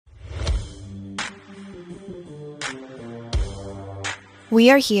We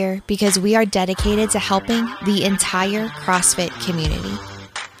are here because we are dedicated to helping the entire CrossFit community.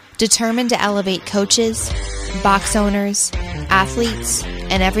 Determined to elevate coaches, box owners, athletes,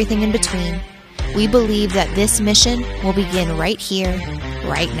 and everything in between, we believe that this mission will begin right here,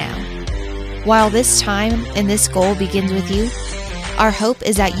 right now. While this time and this goal begins with you, our hope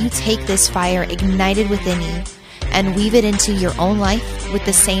is that you take this fire ignited within you and weave it into your own life with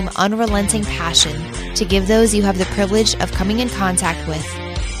the same unrelenting passion to give those you have the privilege of coming in contact with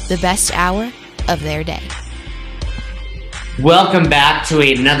the best hour of their day. Welcome back to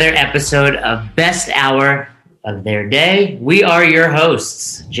another episode of Best Hour of Their Day. We are your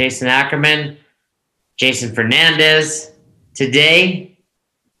hosts, Jason Ackerman, Jason Fernandez. Today,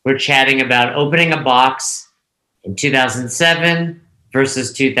 we're chatting about opening a box in 2007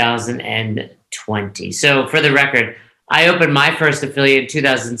 versus 2020. So for the record, I opened my first affiliate in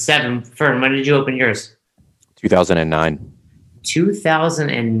 2007. Fern, when did you open yours? 2009.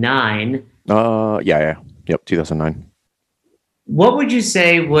 2009? Yep, 2009. What would you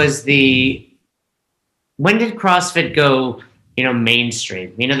say was when did CrossFit go,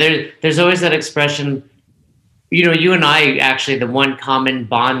 mainstream? There's always that expression, you and I actually, the one common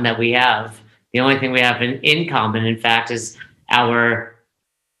bond that we have, the only thing we have in common, in fact, is our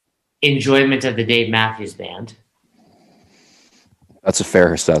enjoyment of the Dave Matthews Band. That's a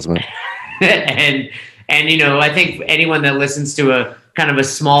fair assessment. and I think anyone that listens to a kind of a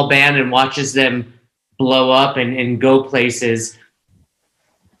small band and watches them blow up and go places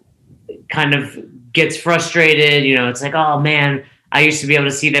kind of gets frustrated. It's like, oh man, I used to be able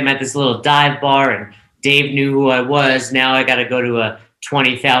to see them at this little dive bar and Dave knew who I was. Now I got to go to a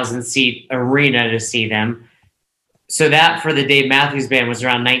 20,000 seat arena to see them. So that for the Dave Matthews Band was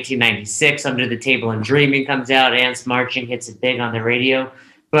around 1996. Under the Table and Dreaming comes out. Ants Marching hits it big on the radio.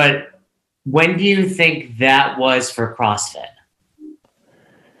 But when do you think that was for CrossFit?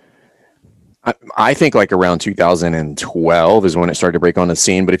 I think like around 2012 is when it started to break on the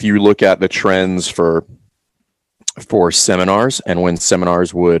scene. But if you look at the trends for seminars and when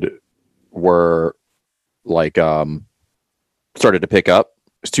seminars were like started to pick up,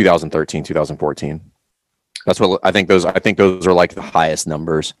 it was 2013, 2014. That's what I think those are like the highest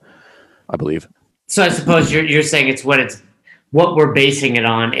numbers, I believe. So I suppose you're saying it's what we're basing it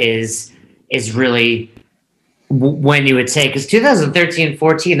on is really when you would say, because 2013,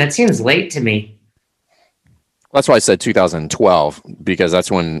 14, that seems late to me. That's why I said 2012, because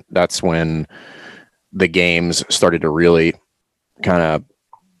that's when the games started to really kind of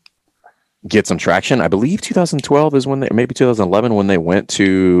get some traction. I believe 2012 is maybe 2011 when they went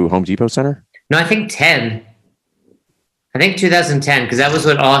to Home Depot Center. No, I think 10. I think 2010, because that was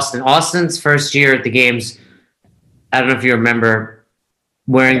what Austin's first year at the games. I don't know if you remember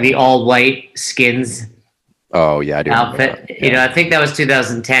wearing the all white skins. Oh yeah, I do. Outfit. Yeah. I think that was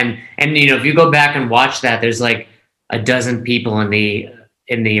 2010. And if you go back and watch that, there's like a dozen people in the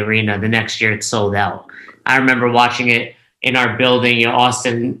arena. The next year, it's sold out. I remember watching it in our building.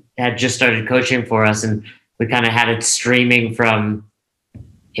 Austin had just started coaching for us, and we kind of had it streaming from.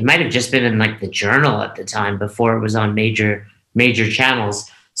 It might have just been in like the Journal at the time before it was on major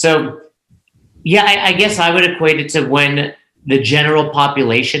channels. So yeah, I guess I would equate it to when the general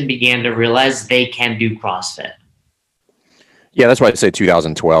population began to realize they can do CrossFit. Yeah, that's why I say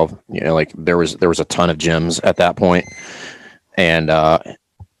 2012. Like there was a ton of gyms at that point, and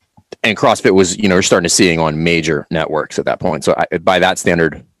CrossFit was you're starting to seeing on major networks at that point. So by that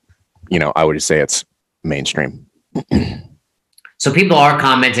standard, I would say it's mainstream. So people are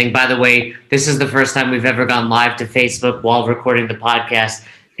commenting. By the way, this is the first time we've ever gone live to Facebook while recording the podcast.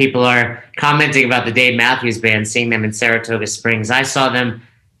 People are commenting about the Dave Matthews Band, seeing them in Saratoga Springs. I saw them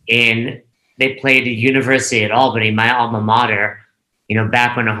they played at University at Albany, my alma mater,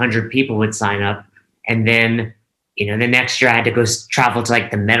 back when 100 people would sign up. And then, the next year I had to go travel to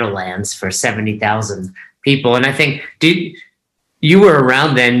like the Meadowlands for 70,000 people. And I think, you were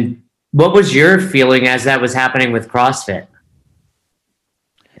around then. What was your feeling as that was happening with CrossFit?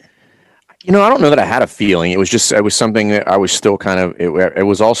 I don't know that I had a feeling. It was something that I was still kind of, it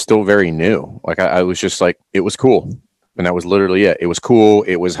was all still very new. Like I was just like, it was cool. And that was literally it. It was cool.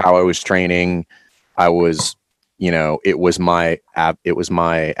 It was how I was training. I was, it was my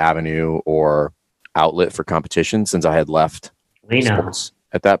avenue or outlet for competition since I had left sports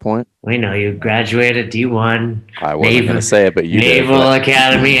at that point. We know you graduated D1. I wasn't going to say it, but you Naval did.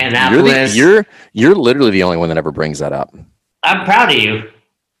 Academy, Annapolis. You're literally the only one that ever brings that up. I'm proud of you.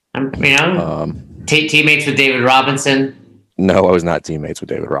 Teammates with David Robinson. No, I was not teammates with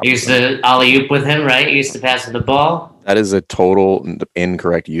David Robinson. You used to alley-oop with him, right? You used to pass him the ball. That is a total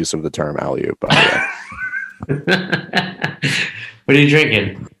incorrect use of the term alley-oop, by the way. What are you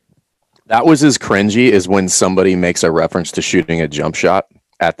drinking? That was as cringy as when somebody makes a reference to shooting a jump shot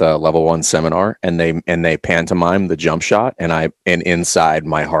at the level 1 seminar and they pantomime the jump shot and inside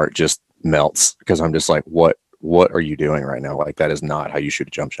my heart just melts because I'm just like, what are you doing right now? Like, that is not how you shoot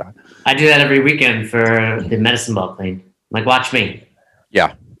a jump shot. I do that every weekend for the medicine ball clean. Like, watch me.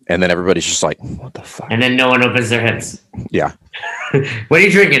 Yeah. And then everybody's just like, what the fuck? And then no one opens their hips. Yeah. What are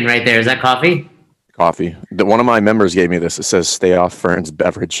you drinking right there? Is that coffee? Coffee. One of my members gave me this. It says "Stay off Fern's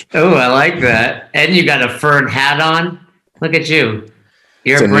beverage." Oh, I like that. And you got a Fern hat on. Look at you.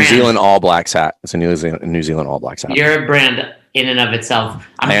 It's a New Zealand All Blacks hat. It's a New Zealand All Blacks hat. You're a brand in and of itself.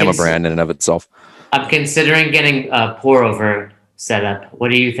 I am a brand in and of itself. I'm considering getting a pour over setup.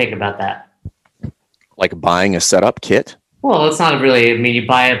 What do you think about that? Like buying a setup kit? Well, it's not really. I mean, you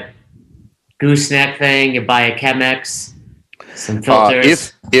buy a gooseneck thing, you buy a Chemex, some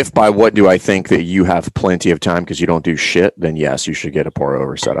filters. If by what do I think that you have plenty of time because you don't do shit, then yes, you should get a pour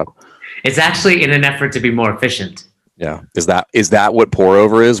over setup. It's actually in an effort to be more efficient. Yeah. Is that what pour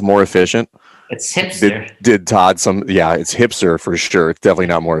over is? More efficient? It's hipster. Did Todd it's hipster for sure. It's definitely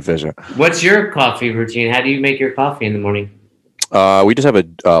not more efficient. What's your coffee routine? How do you make your coffee in the morning? We just have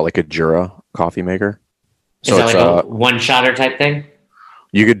a Jura coffee maker. So is that like a one-shotter type thing?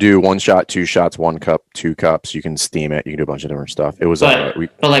 You could do 1 shot, 2 shots, 1 cup, 2 cups. You can steam it. You can do a bunch of different stuff. It was but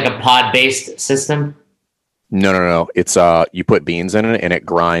like a pod-based system? No. It's you put beans in it and it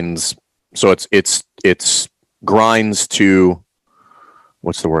grinds. So it's grinds to,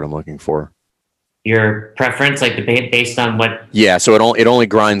 what's the word I'm looking for? Your preference, like based on what? Yeah, so it only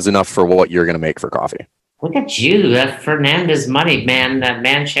grinds enough for what you're going to make for coffee. Look at you, that Fernandez money, man. That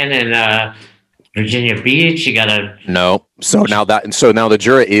mansion in Virginia Beach. You gotta no. So now the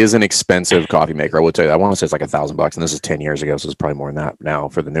Jura is an expensive coffee maker. I would tell you. I want to say it's like $1,000, and this is 10 years ago, so it's probably more than that now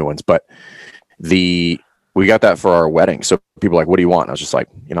for the new ones. But we got that for our wedding. So people are like, what do you want? And I was just like,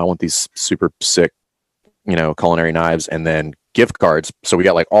 I want these super sick, culinary knives, and then gift cards. So we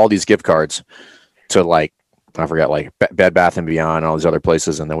got like all these gift cards to like, I forgot, like Bed Bath & Beyond and all these other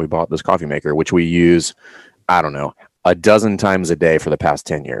places. And then we bought this coffee maker, which we use, I don't know, 12 times a day for the past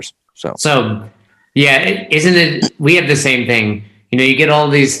 10 years. So yeah, isn't it? We have the same thing. You get all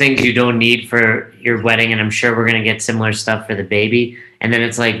these things you don't need for your wedding, and I'm sure we're going to get similar stuff for the baby. And then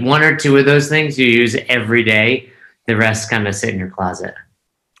it's like 1 or 2 of those things you use every day. The rest kind of sit in your closet.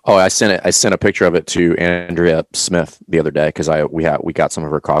 Oh, I sent a picture of it to Andrea Smith the other day because we got some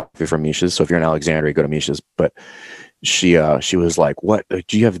of her coffee from Misha's. So if you're in Alexandria, go to Misha's. But she was like, "What?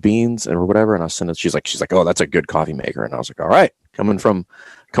 Do you have beans or whatever?" And I sent it. She's like, "Oh, that's a good coffee maker." And I was like, "All right, coming from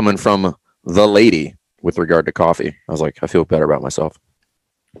the lady with regard to coffee." I was like, I feel better about myself.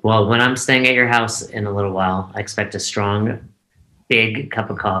 Well, when I'm staying at your house in a little while, I expect a strong, big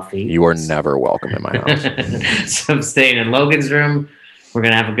cup of coffee. You are never welcome in my house. So I'm staying in Logan's room. We're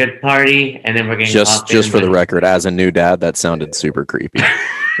going to have a good party, and then we're going to just for the record, as a new dad, that sounded super creepy.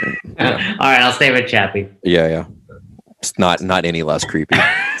 Yeah. All right, I'll stay with Chappie. Yeah. It's not any less creepy.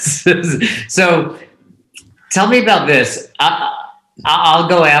 So tell me about this. I'll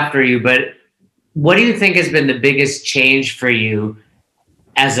go after you, but what do you think has been the biggest change for you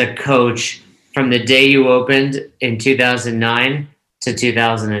as a coach from the day you opened in 2009 to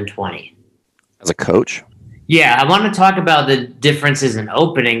 2020? As a coach? Yeah, I want to talk about the differences in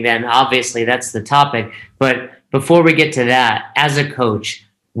opening then. Obviously, that's the topic. But before we get to that, as a coach,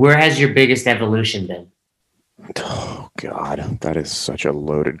 where has your biggest evolution been? Oh, God, that is such a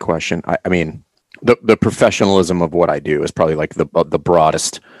loaded question. I mean, the professionalism of what I do is probably like the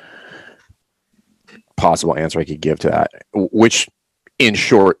broadest possible answer I could give to that, which in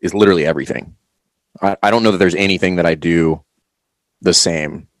short is literally everything. I don't know that there's anything that I do the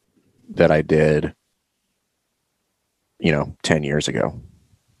same that I did 10 years ago.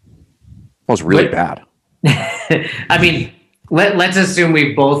 It was really bad. I mean, let's assume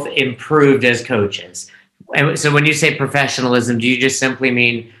we both improved as coaches. So when you say professionalism, do you just simply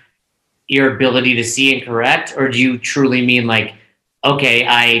mean your ability to see and correct, or do you truly mean like, okay,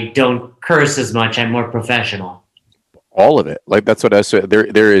 I don't curse as much, I'm more professional? All of it. Like, that's what I said.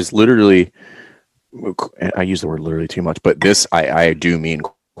 There is literally, I use the word literally too much, but this I do mean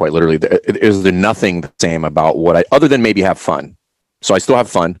quite literally. Is there nothing the same about what other than maybe have fun? So I still have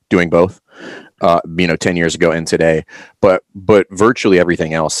fun doing both, 10 years ago and today, but virtually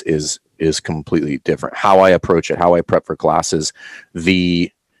everything else is completely different. How I approach it, how I prep for classes,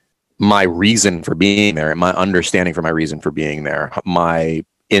 my reason for being there, and my understanding for my reason for being there, my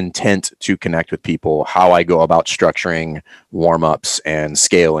intent to connect with people, how I go about structuring warm-ups and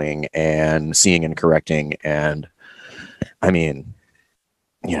scaling and seeing and correcting. And I mean,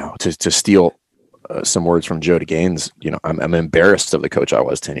 to steal some words from Joe DeGaines, I'm embarrassed of the coach I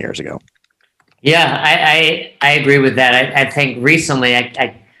was 10 years ago. Yeah, I agree with that. I think recently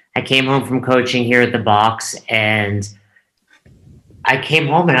I came home from coaching here at the box, and I came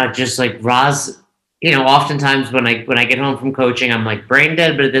home and I was just like, Roz, oftentimes when I get home from coaching, I'm like brain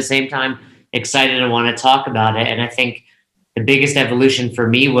dead, but at the same time excited and want to talk about it. And I think the biggest evolution for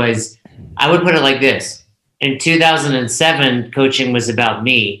me was, I would put it like this. In 2007, coaching was about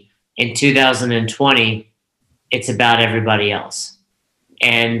me. In 2020, it's about everybody else.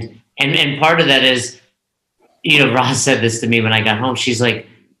 And part of that is, Roz said this to me when I got home. She's like,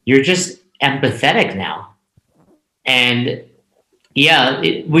 you're just empathetic now. And yeah,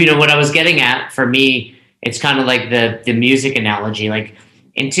 what I was getting at for me, it's kind of like the music analogy. Like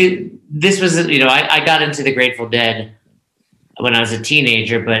this was, I got into the Grateful Dead when I was a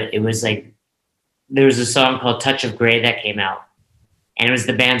teenager, but it was like, there was a song called Touch of Grey that came out, and it was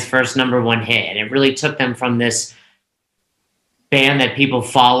the band's first #1 hit. And it really took them from this band that people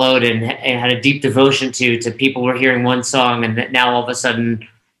followed and had a deep devotion to people were hearing one song, and that now all of a sudden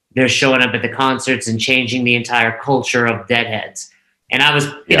they're showing up at the concerts and changing the entire culture of Deadheads. And I was,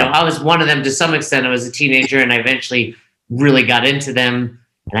 I was one of them to some extent. I was a teenager, and I eventually really got into them,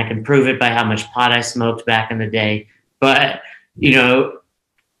 and I can prove it by how much pot I smoked back in the day. But, you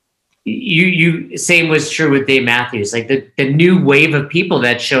same was true with Dave Matthews, like the new wave of people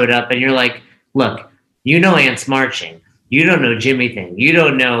that showed up, and you're like, look, Ants Marching. You don't know Jimmy Thing. You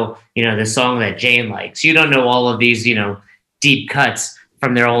don't know, the song that Jane likes. You don't know all of these, deep cuts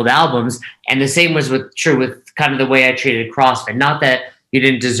from their old albums. And the same was true with kind of the way I treated CrossFit. Not that you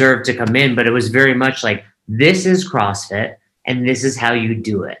didn't deserve to come in, but it was very much like, this is CrossFit and this is how you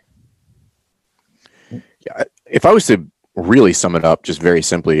do it. Yeah, if I was to really sum it up just very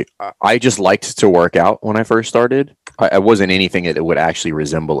simply, I just liked to work out when I first started. I wasn't anything that would actually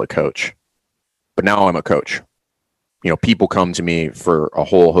resemble a coach. But now I'm a coach. People come to me for a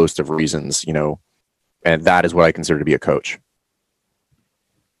whole host of reasons, and that is what I consider to be a coach.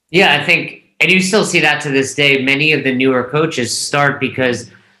 Yeah, I think, and you still see that to this day. Many of the newer coaches start because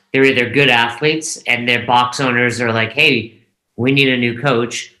they're either good athletes and their box owners are like, hey, we need a new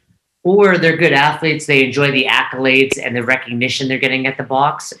coach, or they're good athletes. They enjoy the accolades and the recognition they're getting at the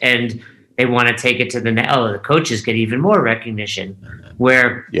box, and they want to take it to the coaches get even more recognition,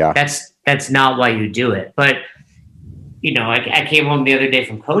 where that's not why you do it. But I came home the other day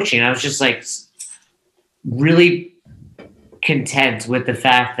from coaching, and I was just like really content with the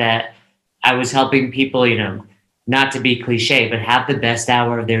fact that I was helping people, not to be cliche, but have the best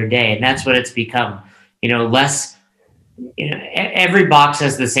hour of their day. And that's what it's become, less, every box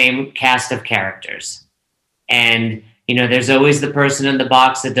has the same cast of characters. And, there's always the person in the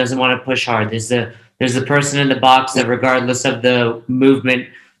box that doesn't want to push hard. There's the person in the box that regardless of the movement,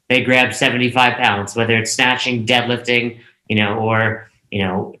 they grab 75 pounds, whether it's snatching, deadlifting, or,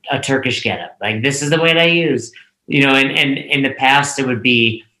 a Turkish getup. Like, this is the weight I use, and in the past it would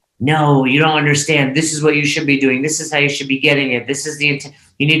be, no, you don't understand. This is what you should be doing. This is how you should be getting it. This is you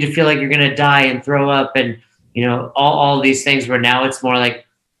need to feel like you're going to die and throw up and, all these things, where now it's more like,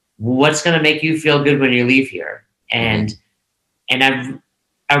 what's going to make you feel good when you leave here? And I'm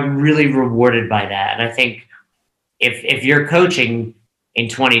really rewarded by that. And I think if you're coaching in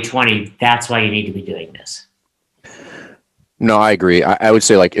 2020, that's why you need to be doing this. No, I agree. I would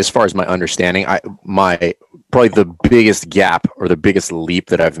say, like, as far as my understanding, probably the biggest gap or the biggest leap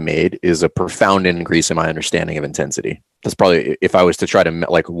that I've made is a profound increase in my understanding of intensity. That's probably, if I was to try to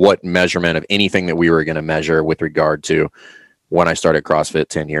what measurement of anything that we were going to measure with regard to when I started CrossFit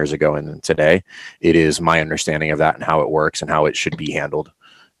 10 years ago and today, it is my understanding of that and how it works and how it should be handled.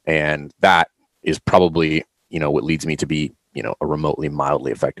 And that is probably, what leads me to be, a remotely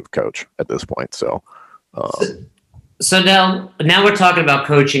mildly effective coach at this point. So now we're talking about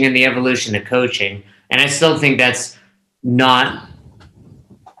coaching and the evolution of coaching. And I still think that's not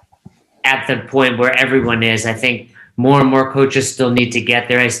at the point where everyone is. I think more and more coaches still need to get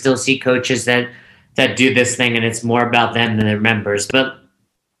there. I still see coaches that do this thing, and it's more about them than their members. But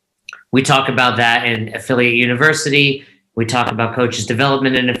we talk about that in Affiliate University. We talk about coaches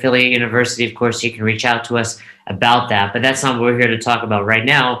development in Affiliate University. Of course, you can reach out to us about that, but that's not what we're here to talk about right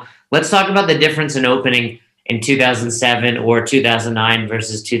now. Let's talk about the difference in opening in 2007 or 2009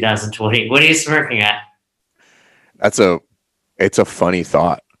 versus 2020. What are you smirking at? It's a funny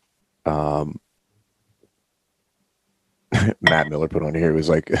thought. Matt Miller put on here, it was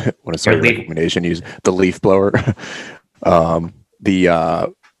like, when I started the recommendation, use the leaf blower.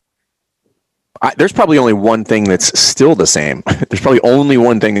 There's probably only one thing that's still the same. There's probably only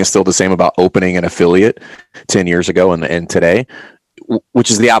one thing that's still the same about opening an affiliate 10 years ago and today.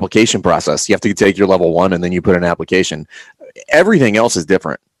 which is the application process. You have to take your level 1 and then you put an application. Everything else is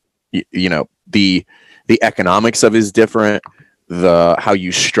different. You know, the economics of it is different. How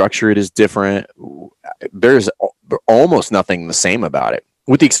you structure it is different. There's almost nothing the same about it,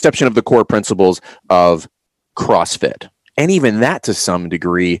 with the exception of the core principles of CrossFit. And even that, to some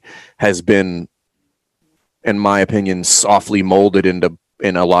degree, has been, in my opinion, softly molded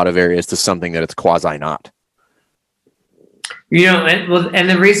in a lot of areas to something that it's quasi not. You know, and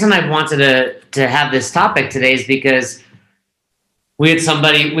the reason I wanted to have this topic today is because we've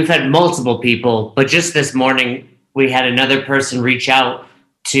had multiple people, but just this morning we had another person reach out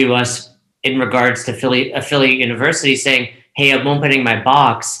to us in regards to affiliate university saying, hey, I'm opening my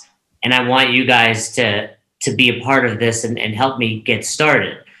box and I want you guys to be a part of this and help me get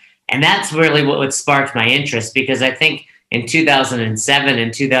started. And that's really what sparked my interest, because I think in 2007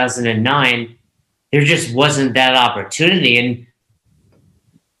 and 2009, there just wasn't that opportunity. And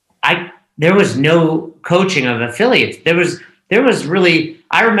there was no coaching of affiliates. There was really,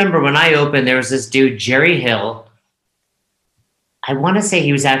 I remember when I opened, there was this dude, Jerry Hill. I want to say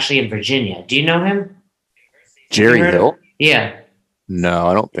he was actually in Virginia. Do you know him? Jerry Hill? Yeah. No,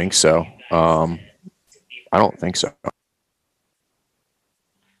 I don't think so. I don't think so.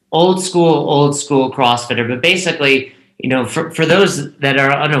 Old school CrossFitter. But basically, you know, for those that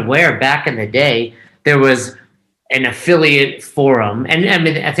are unaware, back in the day, there was an affiliate forum. And I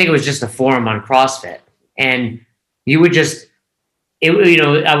mean, I think it was just a forum on CrossFit. And you would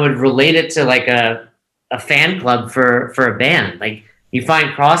I would relate it to like a fan club for a band. Like, you find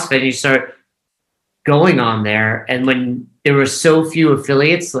CrossFit and you start going on there. And when there were so few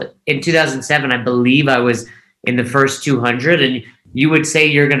affiliates, in 2007, I believe I was in the first 200, and you would say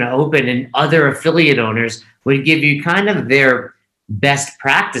you're going to open, and other affiliate owners would give you kind of their best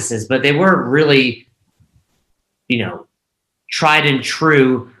practices, but they weren't really, you know, tried and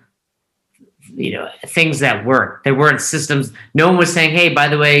true, you know, things that work. There weren't systems. No one was saying, hey, by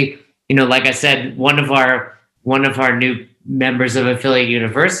the way, you know, like I said, one of our new members of Affiliate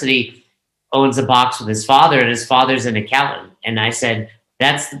University owns a box with his father, and his father's an accountant. And I said,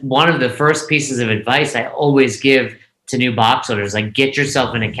 that's one of the first pieces of advice I always give to new box owners. Like, get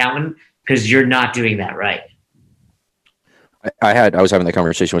yourself an accountant, because you're not doing that right. I was having the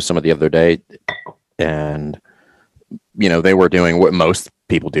conversation with somebody the other day, and, you know, they were doing what most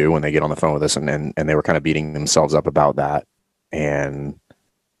people do when they get on the phone with us, and they were kind of beating themselves up about that. And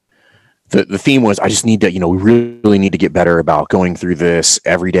the theme was, I just need to, you know, we really need to get better about going through this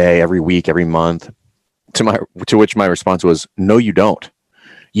every day, every week, every month. To which my response was, no, you don't.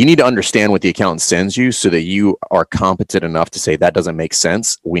 You need to understand what the accountant sends you so that you are competent enough to say that doesn't make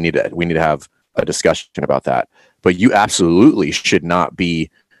sense. We need to have a discussion about that. But you absolutely should not be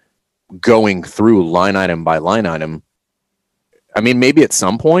going through line item by line item. I mean, maybe at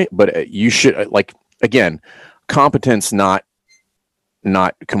some point, but you should, like, again, competence, not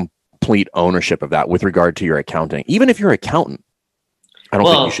complete ownership of that with regard to your accounting. Even if you're an accountant, I don't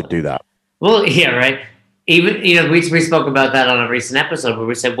think you should do that. Well, yeah, right. Even, you know, we spoke about that on a recent episode where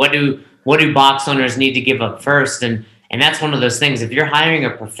we said, what do box owners need to give up first? And that's one of those things. If you're hiring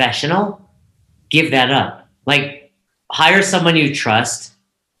a professional, give that up. Like, hire someone you trust,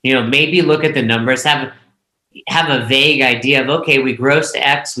 you know, maybe look at the numbers, have a vague idea of, okay, we grossed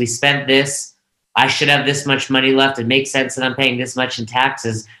X, we spent this, I should have this much money left. It makes sense that I'm paying this much in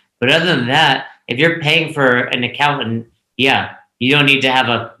taxes. But other than that, if you're paying for an accountant, yeah, you don't need to have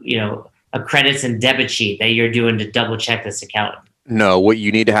a credits and debit sheet that you're doing to double check this accountant. No, what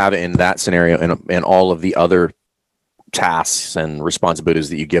you need to have in that scenario and all of the other tasks and responsibilities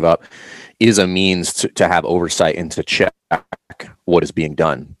that you give up is a means to have oversight and to check what is being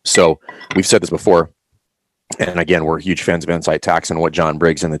done. So we've said this before, and again, we're huge fans of Insight Tax and what John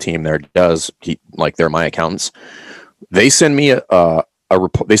Briggs and the team there does. They're my accountants. They send me a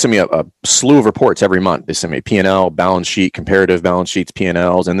report. They send me a slew of reports every month. They send me a P&L, balance sheet, comparative balance sheets,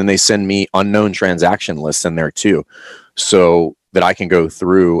 P&Ls, and then they send me unknown transaction lists in there too, so that I can go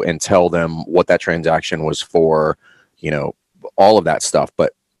through and tell them what that transaction was for, you know, all of that stuff.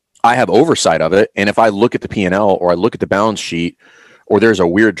 But I have oversight of it, and if I look at the P&L or I look at the balance sheet, or there's a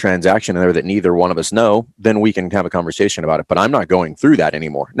weird transaction in there that neither one of us know, then we can have a conversation about it. But I'm not going through that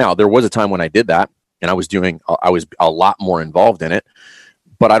anymore. Now, there was a time when I did that, and I was a lot more involved in it,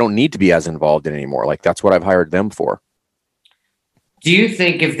 but I don't need to be as involved in it anymore. Like, that's what I've hired them for. Do you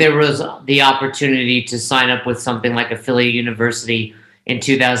think if there was the opportunity to sign up with something like Affiliate University in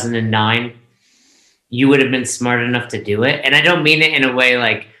 2009, you would have been smart enough to do it? And I don't mean it in a way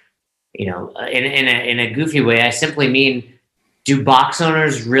like, you know, in a goofy way. I simply mean, do box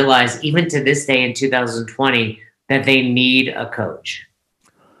owners realize, even to this day in 2020, that they need a coach?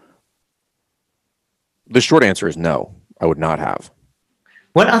 The short answer is no, I would not have.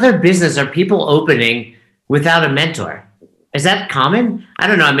 What other business are people opening without a mentor? Is that common? I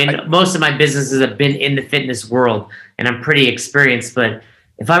don't know. I mean, most of my businesses have been in the fitness world and I'm pretty experienced, but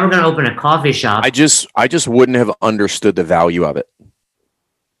if I were going to open a coffee shop, I just wouldn't have understood the value of it.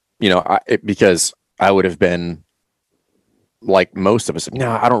 Because I would have been like most of us.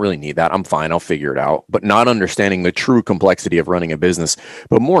 No, I don't really need that. I'm fine. I'll figure it out. But not understanding the true complexity of running a business,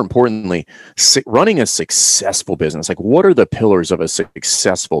 but more importantly, running a successful business. Like, what are the pillars of a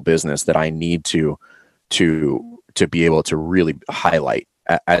successful business that I need to be able to really highlight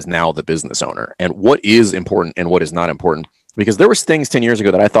as now the business owner, and what is important and what is not important? Because there was things 10 years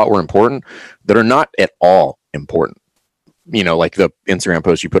ago that I thought were important that are not at all important. Like the Instagram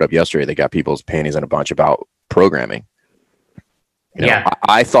post you put up yesterday, they got people's panties in a bunch about programming.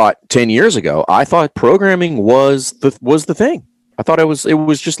 I thought 10 years ago, I thought programming was the thing. I thought it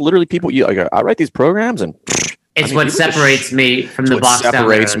was just literally people. I write these programs, and it's what separates me from the box.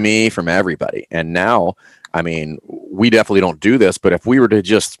 Separates me from everybody. And now, I mean, we definitely don't do this. But if we were to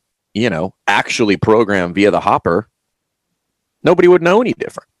just, actually program via the hopper, nobody would know any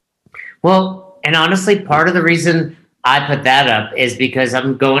different. Well, and honestly, part of the reason I put that up is because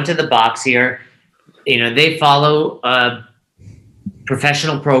I'm going to the box here. They follow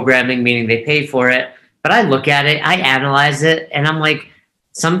professional programming, meaning they pay for it. But I look at it, I analyze it, and I'm like,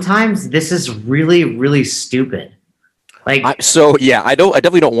 sometimes this is really, really stupid. Like, I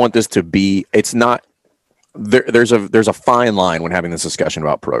definitely don't want this to be. It's not. There's a fine line when having this discussion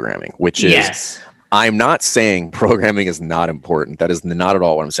about programming, which is. Yes. I'm not saying programming is not important. That is not at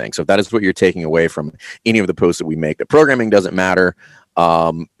all what I'm saying. So if that is what you're taking away from any of the posts that we make, that programming doesn't matter,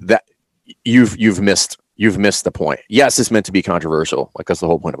 that you've missed the point. Yes, it's meant to be controversial. Like, that's the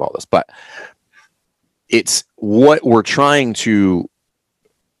whole point of all this. But it's what we're trying to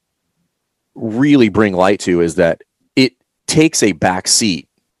really bring light to is that it takes a back seat,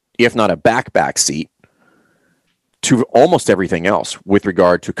 if not a back seat, to almost everything else with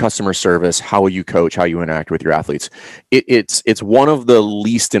regard to customer service, how you coach, how you interact with your athletes. It's one of the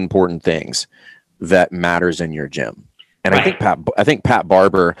least important things that matters in your gym. And right. I think Pat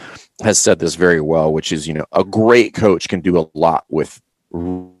Barber has said this very well, which is, a great coach can do a lot with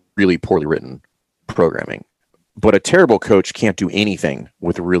really poorly written programming, but a terrible coach can't do anything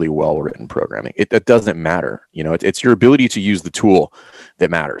with really well written programming. It doesn't matter. It's your ability to use the tool that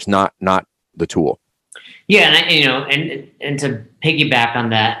matters, not the tool. Yeah, and to piggyback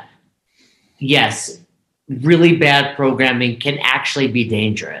on that, yes, really bad programming can actually be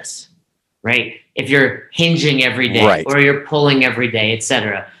dangerous, right? If you're hinging every day, right, or you're pulling every day,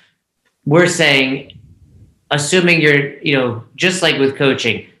 etc. We're saying, assuming you're, just like with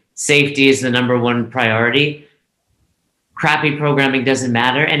coaching, safety is the number one priority. Crappy programming doesn't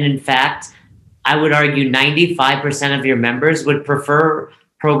matter. And in fact, I would argue 95% of your members would prefer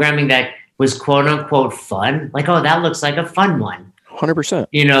programming that was quote unquote fun, like, oh, that looks like a fun one,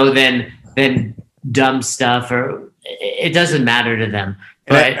 100%. Than dumb stuff, or it doesn't matter to them.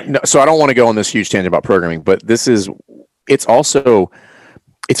 But so I don't want to go on this huge tangent about programming, but it's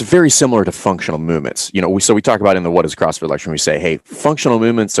very similar to functional movements. So we talk about in the What is CrossFit lecture, we say, hey, functional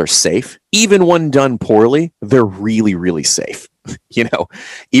movements are safe. Even when done poorly, they're really, really safe.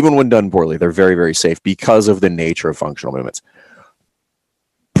 Even when done poorly, they're very, very safe because of the nature of functional movements.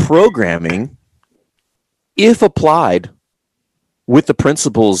 Programming, if applied with the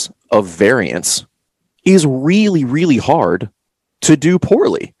principles of variance, is really, really hard to do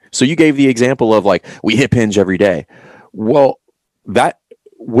poorly. So you gave the example of, like, we hip hinge every day. Well, that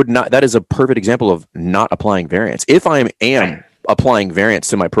is a perfect example of not applying variance. If I am applying variance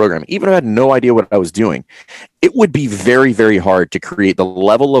to my program, even if I had no idea what I was doing, it would be very, very hard to create the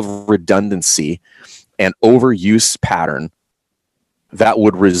level of redundancy and overuse pattern that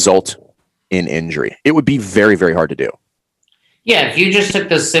would result in injury. It would be very, very hard to do. Yeah, if you just took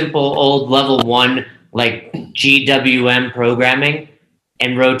the simple old level 1, like GWM programming,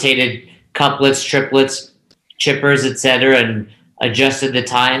 and rotated couplets, triplets, chippers, etc., and adjusted the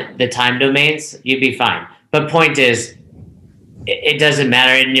time domains, you'd be fine. But point is, it doesn't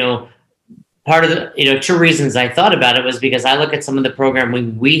matter. And part of the two reasons I thought about it was because I look at some of the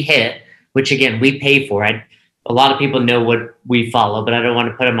programming we hit, which again we pay for. A lot of people know what we follow, but I don't want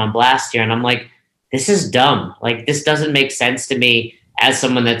to put them on blast here. And I'm like, this is dumb. Like, this doesn't make sense to me as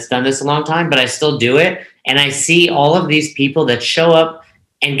someone that's done this a long time, but I still do it. And I see all of these people that show up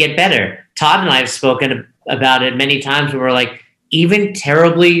and get better. Todd and I have spoken about it many times where we're like, even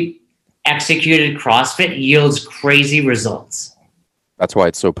terribly executed CrossFit yields crazy results. That's why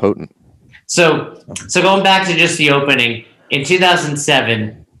it's so potent. So going back to just the opening, in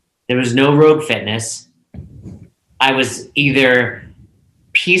 2007, there was no Rogue Fitness. I was either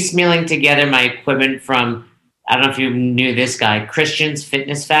piecemealing together my equipment from, I don't know if you knew this guy, Christian's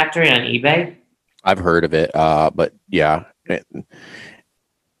Fitness Factory on eBay. I've heard of it, but yeah.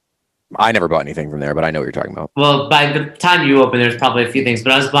 I never bought anything from there, but I know what you're talking about. Well, by the time you opened, there's probably a few things,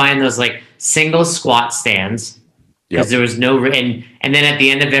 but I was buying those like single squat stands because there was no, and then at the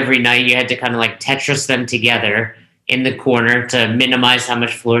end of every night, you had to kind of like Tetris them together in the corner to minimize how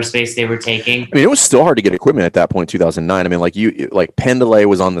much floor space they were taking. I mean, it was still hard to get equipment at that point, 2009. I mean, like Pendelay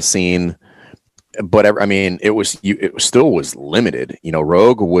was on the scene, but it still was limited. You know,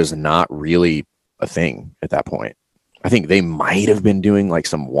 Rogue was not really a thing at that point. I think they might have been doing like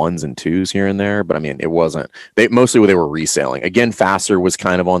some 1s and 2s here and there, but I mean, it wasn't. They were reselling. Again, Faster was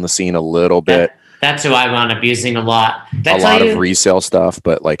kind of on the scene a little bit. That's who I wound up using a lot. A lot of resale stuff,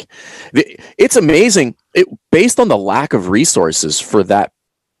 but like, it's amazing. Based on the lack of resources for that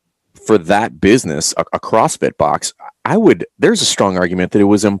business, a CrossFit box, there's a strong argument that it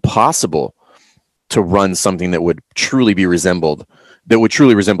was impossible to run something that would truly resemble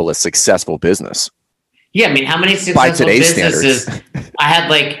a successful business. Yeah, I mean, how many successful businesses I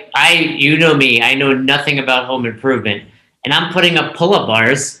had? You know me, I know nothing about home improvement, and I'm putting up pull-up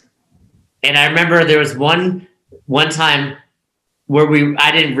bars. And I remember there was one time where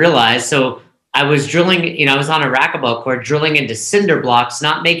I didn't realize. So I was drilling, I was on a racquetball court drilling into cinder blocks,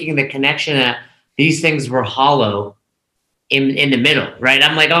 not making the connection that these things were hollow in the middle, right?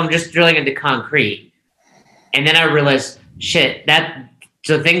 I'm like, I'm just drilling into concrete. And then I realized,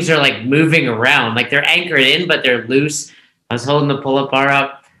 so things are like moving around, like they're anchored in, but they're loose. I was holding the pull-up bar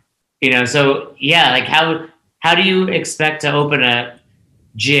up, so yeah, like how do you expect to open a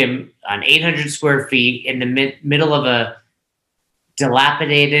gym on 800 square feet in the middle of a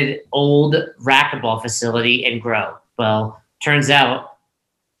dilapidated old racquetball facility and grow? Well, turns out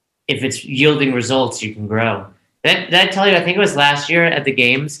if it's yielding results, you can grow. Did I tell you, I think it was last year at the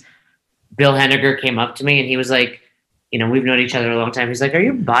games, Bill Henniger came up to me and he was like, we've known each other a long time. He's like, "Are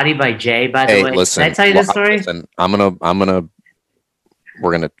you Body by Jay, by the way?" Listen, did I tell you this story? Listen,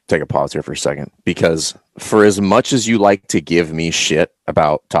 we're going to take a pause here for a second, because for as much as you like to give me shit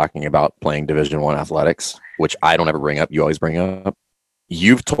about talking about playing Division I athletics, which I don't ever bring up, you always bring up,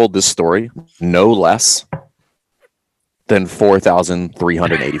 you've told this story no less than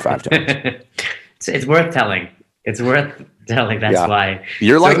 4,385 times. It's worth telling. It's worth telling. That's why.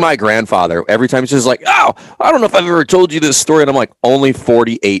 You're like my grandfather. Every time he's just like, "Oh, I don't know if I've ever told you this story." And I'm like, only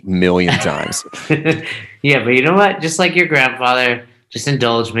 48 million times. Yeah, but you know what? Just like your grandfather, just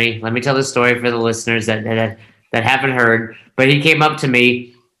indulge me. Let me tell the story for the listeners that haven't heard. But he came up to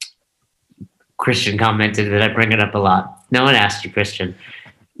me. Christian commented that I bring it up a lot. No one asked you, Christian.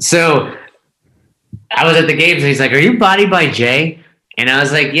 So I was at the games and he's like, "Are you Body by Jay?" And I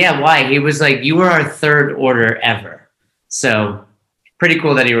was like, "Yeah, why?" He was like, "You were our third order ever." So pretty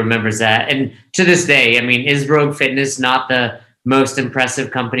cool that he remembers that. And to this day, I mean, is Rogue Fitness not the most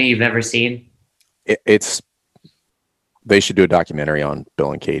impressive company you've ever seen? They should do a documentary on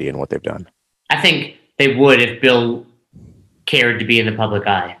Bill and Katie and what they've done. I think they would if Bill cared to be in the public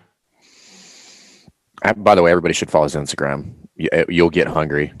eye. By the way, everybody should follow his Instagram. You'll get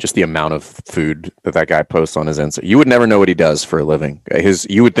hungry. Just the amount of food that guy posts on his Instagram. You would never know what he does for a living.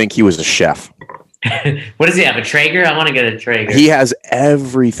 You would think he was a chef. What does he have? A Traeger? I want to get a Traeger. He has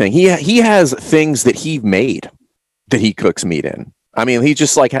everything. He has things that he made that he cooks meat in. I mean, he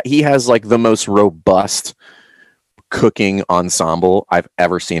has like the most robust cooking ensemble I've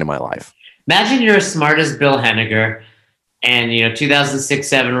ever seen in my life. Imagine you're as smart as Bill Henniger, and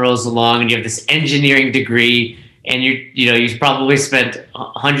 2006-07 rolls along, and you have this engineering degree, and you've probably spent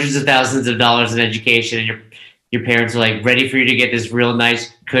hundreds of thousands of dollars in education, and your parents are like ready for you to get this real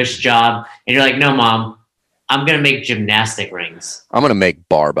nice cush job, and you're like, "No, Mom, I'm gonna make gymnastic rings. I'm gonna make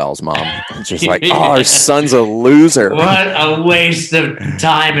barbells, Mom." It's just like, "Oh, our son's a loser. What a waste of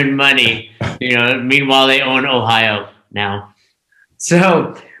time and money." Meanwhile, they own Ohio now.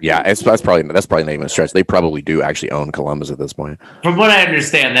 So yeah, that's probably not even a stretch. They probably do actually own Columbus at this point. From what I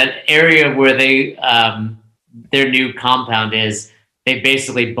understand, that area where they their new compound is, they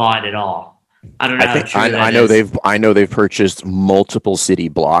basically bought it all. I don't know. I know they've purchased multiple city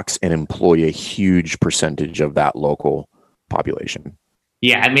blocks and employ a huge percentage of that local population.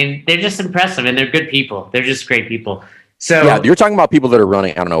 Yeah, I mean, they're just impressive, and they're good people. They're just great people. So yeah, you're talking about people that are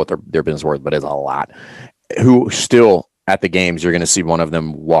running. I don't know what their business worth, but it's a lot. Who still at the games, you're going to see one of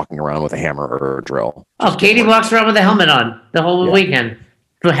them walking around with a hammer or a drill. Oh, Katie walks around with a helmet on the whole weekend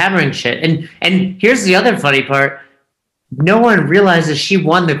for hammering shit. And here's the other funny part. no one realizes she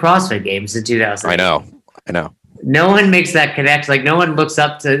won the CrossFit Games in 2000. I know. No one makes that connection. Like no one looks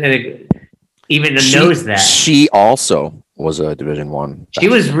up to even knows that. She also was a Division I. She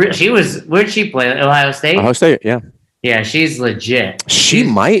was. Where'd she play? Ohio State. Ohio State, yeah. Yeah, she's legit. She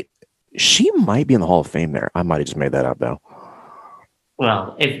might be in the Hall of Fame there. I might have just made that up though.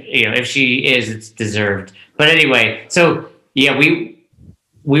 Well, if she is, it's deserved. But anyway, so yeah,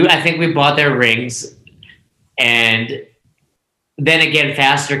 I think we bought their rings, and then again,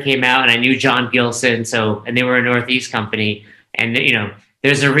 Faster came out, and I knew John Gilson, and they were a Northeast company, and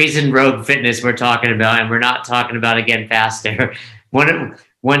there's a reason Rogue Fitness we're talking about, and we're not talking about Again Faster.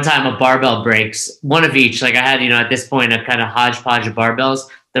 One time a barbell breaks, one of each. Like I had, at this point, a kind of hodgepodge of barbells.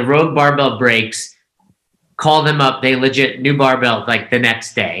 The Rogue barbell breaks. Call them up. They legit new barbell like the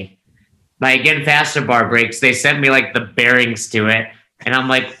next day. My Again Faster bar breaks. They sent me like the bearings to it, and I'm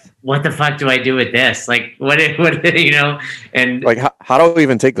like, what the fuck do I do with this? Like, what and like, how do I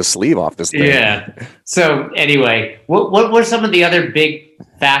even take the sleeve off this thing? Yeah. So anyway, what were some of the other big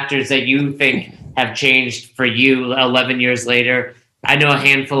factors that you think have changed for you 11 years later? I know a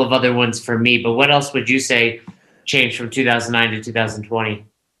handful of other ones for me, but what else would you say changed from 2009 to 2020?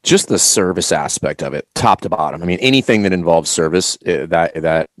 Just the service aspect of it, top to bottom. I mean, anything that involves service,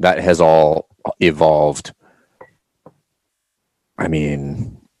 that has all evolved. I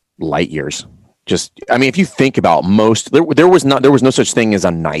mean, light years. If you think about there was no such thing as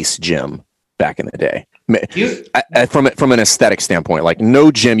a nice gym back in the day. From an aesthetic standpoint, like no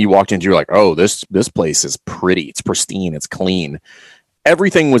gym you walked into, you're like, oh, this place is pretty, it's pristine, it's clean.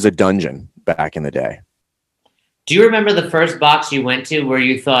 Everything was a dungeon back in the day. Do you remember the first box you went to where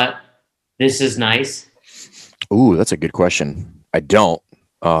you thought, this is nice? Ooh, that's a good question. I don't.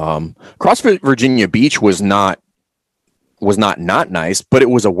 CrossFit Virginia Beach was not nice, but it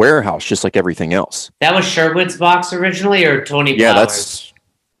was a warehouse just like everything else. That was Sherwood's box originally, or Tony Blauer's?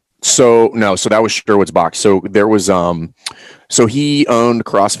 So that was Sherwood's box. So there was so he owned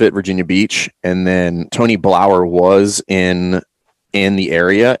CrossFit Virginia Beach, and then Tony Blauer was in the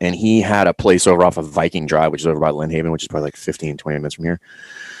area, and he had a place over off of Viking Drive, which is over by Lynn Haven, which is probably like 15, 20 minutes from here.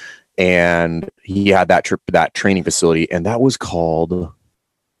 And he had that training facility, and that was called,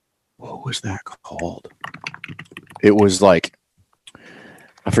 what was that called? It was like,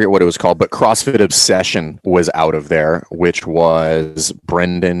 I forget what it was called, but CrossFit Obsession was out of there, which was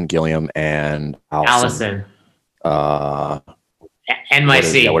Brendan Gilliam and Allison. NYC.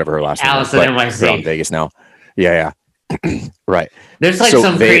 Whatever her last name is. Allison NYC. They're on Vegas now. Yeah. Right. There's like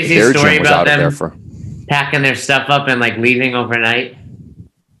some crazy story about them packing their stuff up and like leaving overnight.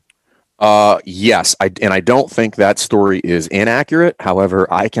 Yes, I don't think that story is inaccurate. However,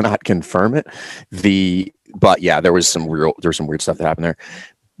 I cannot confirm it. But yeah, there was some weird stuff that happened there.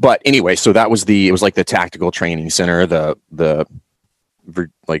 But anyway, so it was like the tactical training center, the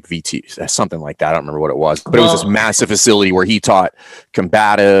like VT, something like that. I don't remember what it was, but it was this massive facility where he taught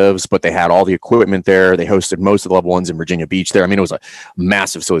combatives, but they had all the equipment there. They hosted most of the level ones in Virginia Beach there. I mean, it was a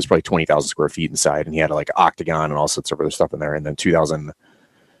massive facility. It's probably 20,000 square feet inside, and he had like an octagon and all sorts of other stuff in there. And then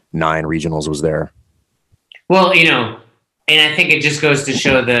 2009 regionals was there. Well, and I think it just goes to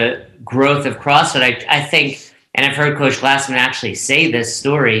show the growth of CrossFit. I think, and I've heard Coach Glassman actually say this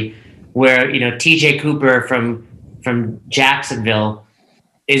story where, TJ Cooper from Jacksonville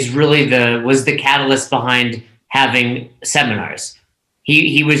is really was the catalyst behind having seminars.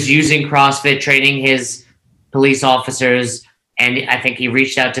 He was using CrossFit, training his police officers, and I think he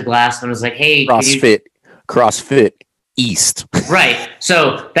reached out to Glassman and was like, hey, CrossFit East. Right.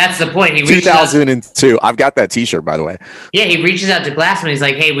 So that's the point. He 2002. I've got that t-shirt, by the way. Yeah, he reaches out to Glassman. He's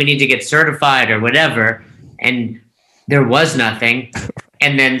like, hey, we need to get certified or whatever. And there was nothing.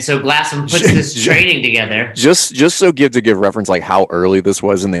 And then so Glassman puts this training together. Just so to give reference, like how early this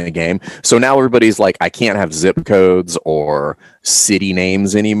was in the game. So now everybody's like, I can't have zip codes or city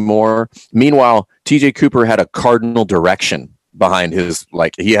names anymore. Meanwhile, TJ Cooper had a cardinal direction behind his,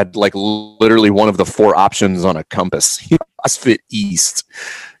 like he had like literally one of the 4 options on a compass. CrossFit East.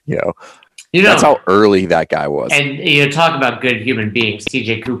 That's how early that guy was. And talk about good human beings.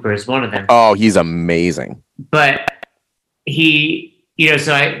 TJ Cooper is one of them. Oh, he's amazing. But he.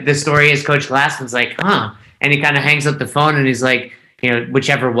 The story is Coach Glassman's like, and he kind of hangs up the phone and he's like,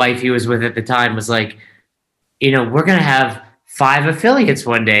 whichever wife he was with at the time was like, we're going to have 5 affiliates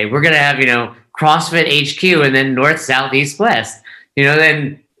one day. We're going to have, CrossFit HQ and then North, South, East, West,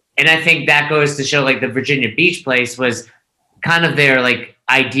 and I think that goes to show like the Virginia Beach place was kind of their like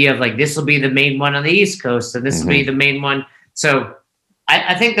idea of like, this will be the main one on the East Coast and this will be the main one. So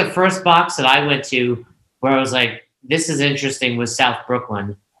I think the first box that I went to where I was like, this is interesting was South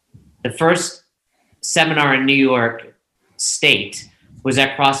Brooklyn. The first seminar in New York, state was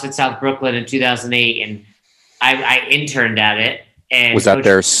at CrossFit South Brooklyn in 2008, and I interned at it. And was that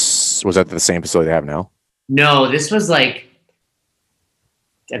the same facility they have now? No, this was like,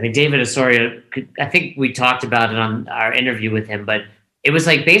 I mean, David Osorio, I think we talked about it on our interview with him, but it was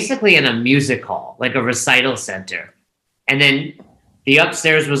like basically in a music hall, like a recital center. And then the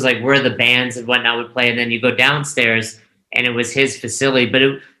upstairs was like where the bands and whatnot would play. And then you go downstairs and it was his facility, but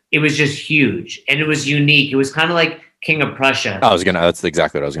it was just huge and it was unique. It was kind of like King of Prussia. That's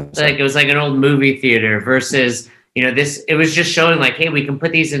exactly what I was going to say. Like it was like an old movie theater versus, it was just showing like, hey, we can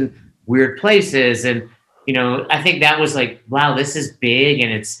put these in weird places. And, I think that was like, wow, this is big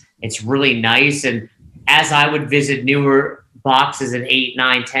and it's really nice. And as I would visit newer boxes in 8,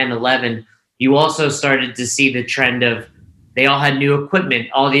 9, 10, 11, you also started to see the trend of they all had new equipment,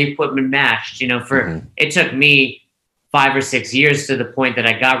 all the equipment matched, it took me 5 or 6 years to the point that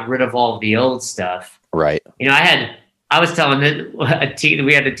I got rid of all of the old stuff. Right. I was telling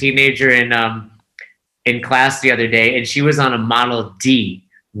we had a teenager in class the other day, and she was on a Model D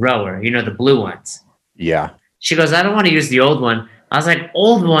rower, the blue ones. Yeah. She goes, I don't want to use the old one. I was like,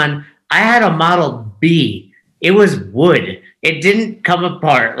 old one? I had a Model B. It was wood. It didn't come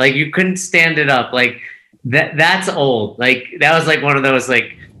apart. Like you couldn't stand it up. Like that's old. Like that was like one of those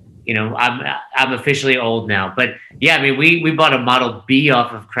like, I'm officially old now. But yeah, I mean, we bought a Model B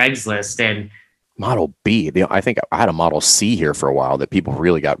off of Craigslist and Model B. I think I had a Model C here for a while that people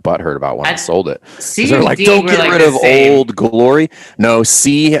really got butthurt about when I sold it. They're like, don't get rid of old glory. No,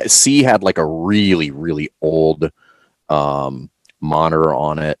 C had like a really, really old monitor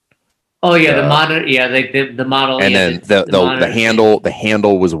on it. Oh yeah, the monitor. Yeah, like the model. And then the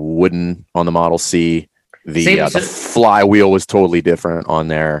handle was wooden on the Model C. The flywheel was totally different on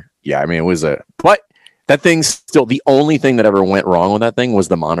there. Yeah, I mean but that thing's still the only thing that ever went wrong with that thing was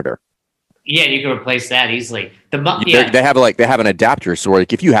the monitor. Yeah, you can replace that easily. They have an adapter, so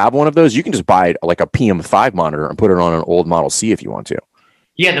like if you have one of those, you can just buy like a PM5 monitor and put it on an old Model C if you want to.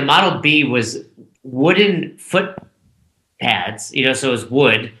 Yeah, the Model B was wooden foot pads, so it was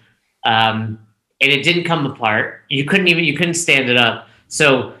wood, and it didn't come apart. You couldn't stand it up.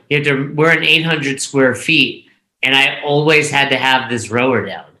 So we're in 800 square feet, and I always had to have this rower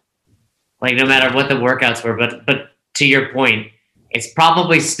down, like no matter what the workouts were. But to your point, it's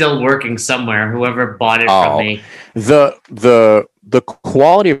probably still working somewhere. Whoever bought it from me. The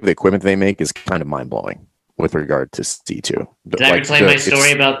quality of the equipment they make is kind of mind blowing with regard to C2. Did I ever tell you my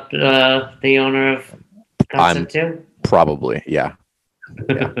story about the owner of Concept 2? Probably, yeah.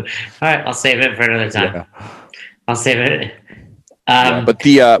 All right, I'll save it for another time. Yeah. I'll save it. But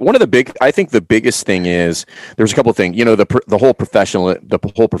I think the biggest thing is there's a couple of things. The whole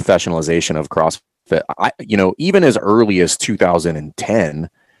professionalization of CrossFit. Even as early as 2010,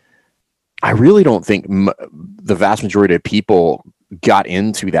 I really don't think the vast majority of people got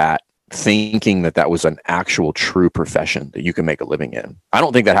into that thinking that was an actual true profession that you can make a living in. I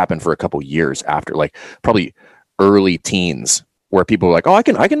don't think that happened for a couple years after, like probably early teens, where people were like, "Oh, I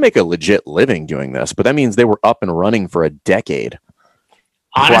can make a legit living doing this," but that means they were up and running for a decade.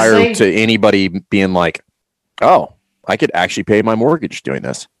 Honestly, prior to anybody being like, "Oh, I could actually pay my mortgage doing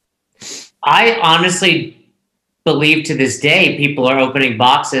this." I honestly believe to this day people are opening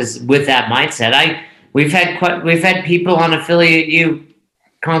boxes with that mindset. We've had people on Affiliate U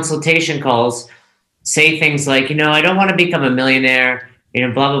consultation calls say things like, I don't want to become a millionaire,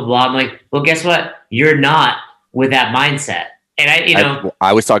 blah blah blah. I'm like, well, guess what? You're not with that mindset. And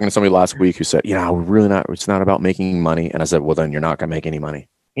I was talking to somebody last week who said, we're really not. It's not about making money. And I said, well, then you're not going to make any money.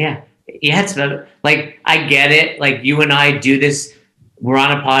 Yeah, it's like I get it. Like you and I do this. We're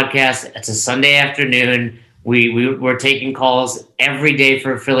on a podcast. It's a Sunday afternoon. We're taking calls every day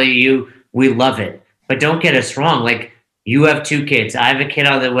for Affiliate U. We love it. But don't get us wrong. Like you have 2 kids. I have a kid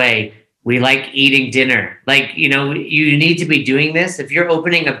on the way. We like eating dinner. Like, you need to be doing this. If you're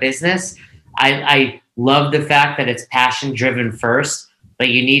opening a business, I love the fact that it's passion driven first, but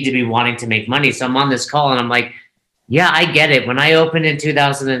you need to be wanting to make money. So I'm on this call and I'm like, yeah, I get it. When I opened in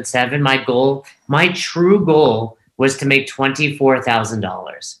 2007, my true goal was to make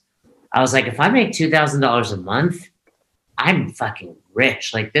 $24,000. I was like, if I make $2,000 a month, I'm fucking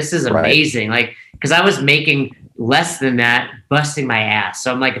rich. Like, this is amazing. Right. Like, because I was making less than that, busting my ass.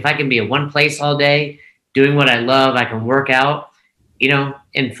 So I'm like, if I can be at one place all day, doing what I love, I can work out,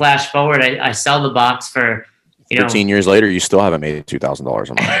 and flash forward, I sell the box for, 13 years later, you still haven't made $2,000 a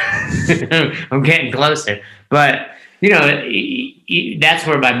month. I'm getting closer. But, that's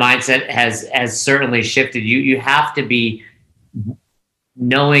where my mindset has certainly shifted. You have to be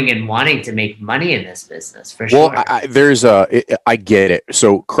knowing and wanting to make money in this business for sure. Well, I get it.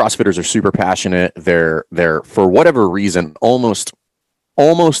 So CrossFitters are super passionate. They're for whatever reason almost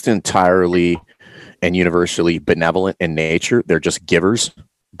entirely and universally benevolent in nature. They're just givers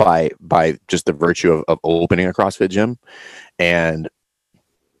by just the virtue of opening a CrossFit gym. And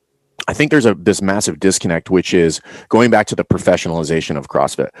I think there's this massive disconnect, which is going back to the professionalization of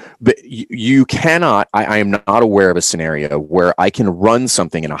CrossFit. But you cannot, I am not aware of a scenario where I can run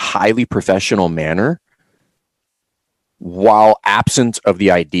something in a highly professional manner while absent of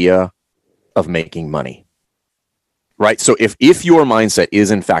the idea of making money. Right? So if your mindset is,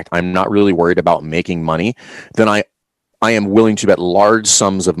 in fact, I'm not really worried about making money, then I am willing to bet large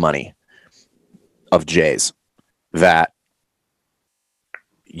sums of money of J's that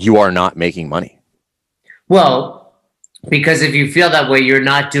you are not making money. Well, because if you feel that way, you're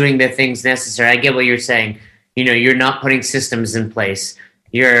not doing the things necessary. I get what you're saying. You know, you're not putting systems in place.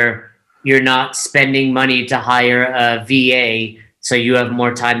 You're not spending money to hire a VA so you have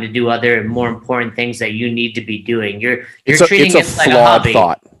more time to do other more important things that you need to be doing. You're treating it like a hobby.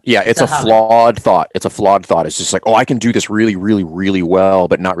 Thought. Yeah, it's a flawed thought. It's a flawed thought. It's just like, oh, I can do this really, really, really well,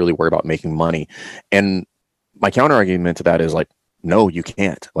 but not really worry about making money. And my counter argument to that is like, no, you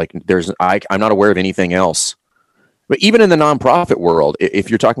can't. Like I'm not aware of anything else. But even in the nonprofit world, if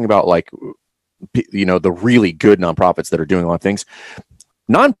you're talking about like, you know, the really good nonprofits that are doing a lot of things,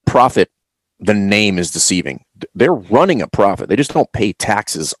 nonprofit, the name is deceiving. They're running a profit. They just don't pay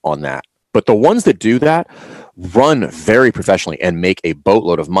taxes on that. But the ones that do that run very professionally and make a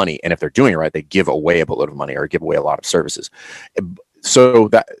boatload of money. And if they're doing it right, they give away a boatload of money or give away a lot of services. So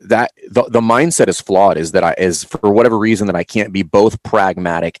the mindset is flawed, is that is for whatever reason that I can't be both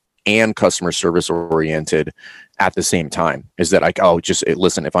pragmatic and customer service oriented at the same time. Is that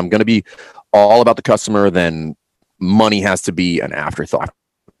listen, if I'm going to be all about the customer, then money has to be an afterthought.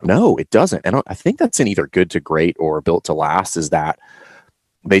 No, it doesn't. And I think that's in either Good to Great or Built to Last, is that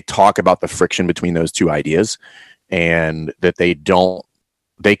they talk about the friction between those two ideas and that they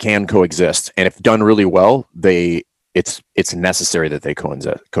can coexist. And if done really well, it's necessary that they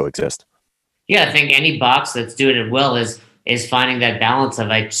coexist. Yeah, I think any box that's doing it well is finding that balance of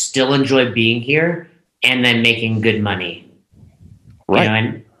I still enjoy being here and then making good money. Right. You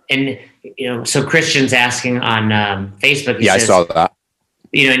know, and you know, so Christian's asking on Facebook. He says, I saw that.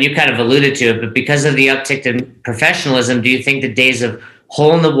 You know, and you kind of alluded to it, but because of the uptick in professionalism, do you think the days of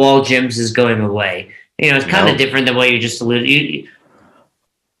hole in the wall gyms is going away? You know, it's kind of different than what you just alluded.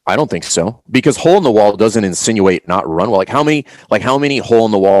 I don't think so, because hole in the wall doesn't insinuate not run well. Like how many hole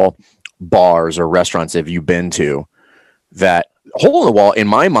in the wall bars or restaurants have you been to that hole in the wall in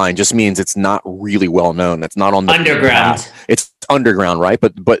my mind just means it's not really well known. It's not on the underground. It's underground, right?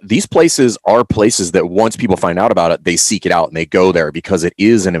 But these places are places that once people find out about it, they seek it out and they go there because it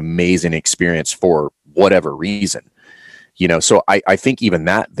is an amazing experience for whatever reason. You know, so I think even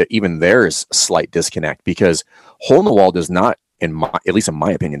even there is a slight disconnect, because hole in the wall does not, at least in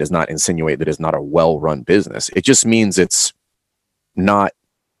my opinion, does not insinuate that it's not a well-run business. It just means it's not,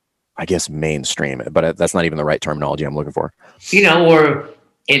 I guess, mainstream, but that's not even the right terminology I'm looking for. You know, or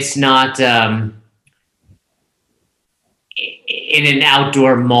it's not in an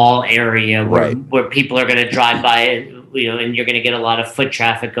outdoor mall area where people are going to drive by it, you know, and you're going to get a lot of foot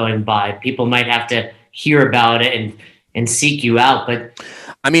traffic going by. People might have to hear about it and seek you out. But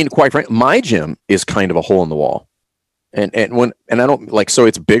I mean, quite frankly, my gym is kind of a hole in the wall. And I don't like, so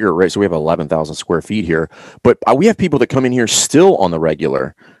it's bigger, right? So we have 11,000 square feet here, but we have people that come in here still on the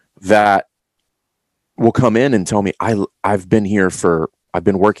regular that will come in and tell me, I've been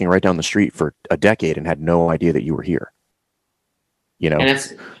working right down the street for a decade and had no idea that you were here. You know? And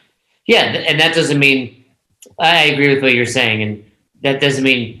that doesn't mean, I agree with what you're saying. And that doesn't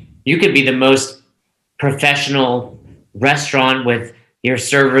mean you could be the most professional restaurant with your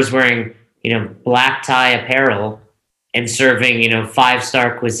servers wearing, you know, black tie apparel and serving, you know,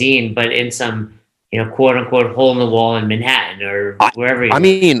 5-star cuisine, but in some, you know, quote unquote hole in the wall in Manhattan or wherever you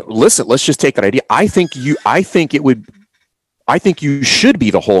mean, listen, let's just take that idea. I think you should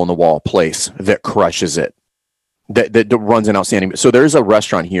be the hole in the wall place that crushes it, that runs an outstanding. So there's a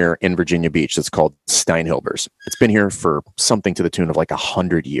restaurant here in Virginia Beach that's called Steinhilber's. It's been here for something to the tune of like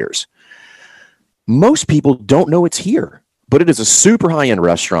 100 years. Most people don't know it's here, but it is a super high-end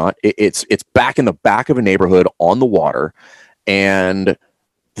restaurant. It's back in the back of a neighborhood on the water, and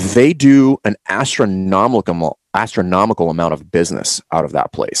they do an astronomical amount of business out of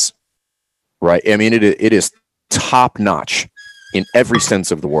that place, right? I mean, it is top notch in every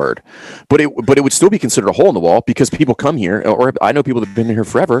sense of the word. But it would still be considered a hole in the wall because people come here, or I know people that have been here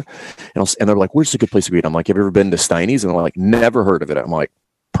forever, and they're like, "Where's a good place to eat?" I'm like, "Have you ever been to Steiny's?" And they're like, "Never heard of it." I'm like,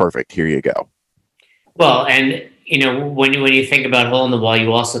 "Perfect, here you go." Well, and when you think about hole in the wall,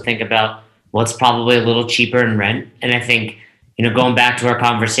 you also think about what's probably a little cheaper in rent. And I think going back to our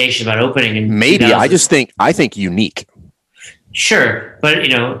conversation about opening in maybe I think unique. Sure, but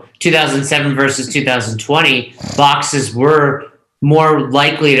 2007 versus 2020, boxes were more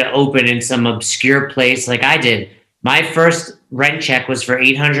likely to open in some obscure place like I did. My first rent check was for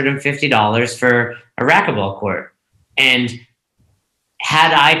 $850 for a racquetball court. And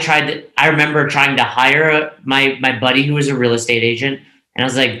I remember trying to hire my buddy who was a real estate agent. And I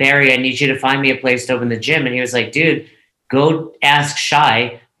was like, "Barry, I need you to find me a place to open the gym." And he was like, "Dude, go ask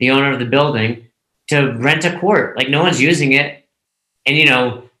Shai, the owner of the building, to rent a court. Like, no one's using it." And,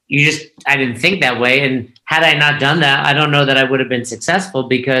 I didn't think that way. And had I not done that, I don't know that I would have been successful,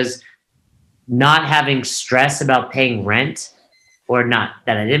 because not having stress about paying rent, or not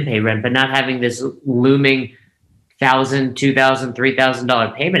that I didn't pay rent, but not having this looming $1,000, $2,000,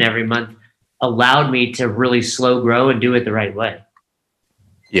 $3,000 payment every month allowed me to really slow grow and do it the right way.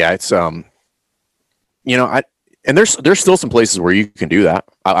 Yeah, it's and there's still some places where you can do that.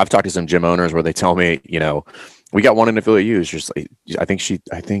 I've talked to some gym owners where they tell me, we got one in Affiliate U. Just like, I think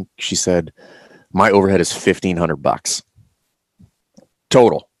she said my overhead is $1,500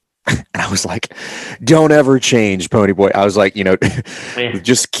 total. And I was like, "Don't ever change, Pony Boy." I was like,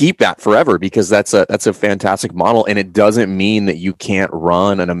 just keep that forever, because that's a fantastic model, and it doesn't mean that you can't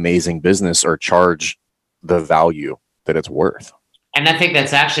run an amazing business or charge the value that it's worth. And I think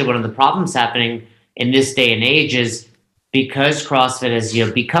that's actually one of the problems happening in this day and age, is because CrossFit has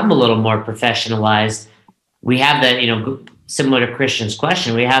become a little more professionalized. We have that, similar to Christian's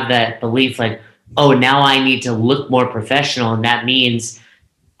question, we have that belief like, "Oh, now I need to look more professional," and that means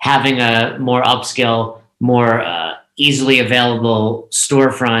having a more upscale, more easily available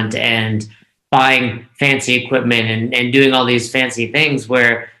storefront and buying fancy equipment and doing all these fancy things,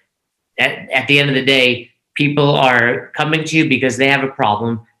 where at the end of the day, people are coming to you because they have a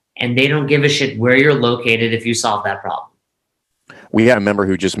problem, and they don't give a shit where you're located if you solve that problem. We had a member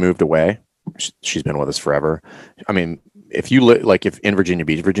who just moved away. She's been with us forever. I mean, if you if in Virginia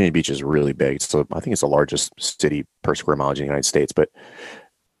Beach is really big. So I think it's the largest city per square mile in the United States, but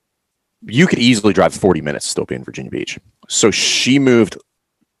you could easily drive 40 minutes to still be in Virginia Beach. So she moved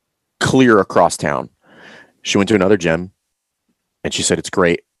clear across town. She went to another gym, and she said, "It's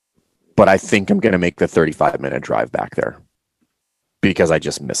great, but I think I'm going to make the 35-minute drive back there because I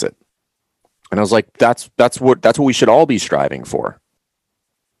just miss it." And I was like, that's what we should all be striving for.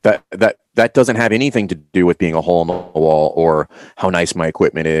 That doesn't have anything to do with being a hole in the wall or how nice my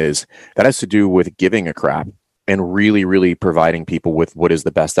equipment is. That has to do with giving a crap and really, really providing people with what is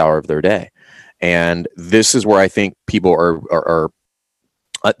the best hour of their day. And this is where I think people are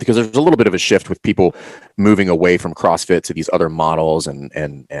because there's a little bit of a shift with people moving away from CrossFit to these other models, and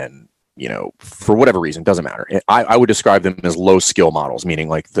for whatever reason, doesn't matter. I would describe them as low skill models, meaning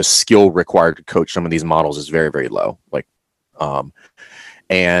like the skill required to coach some of these models is very, very low.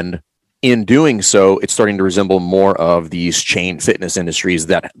 And in doing so, it's starting to resemble more of these chain fitness industries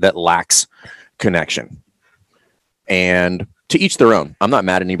that lacks connection. And to each their own. I'm not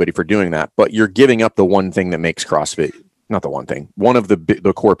mad at anybody for doing that, but you're giving up the one thing that makes CrossFit, not the one thing, one of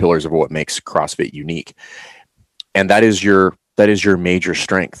the core pillars of what makes CrossFit unique. And that is your major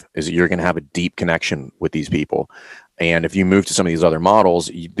strength, is that you're going to have a deep connection with these people. And if you move to some of these other models,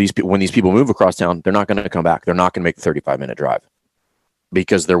 when these people move across town, they're not going to come back. They're not going to make the 35-minute drive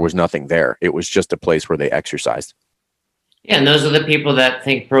because there was nothing there. It was just a place where they exercised. Yeah, and those are the people that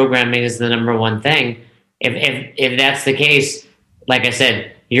think programming is the number one thing. If that's the case, like I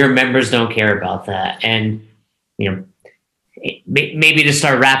said, your members don't care about that. And maybe to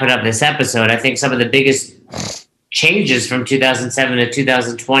start wrapping up this episode, I think some of the biggest changes from 2007 to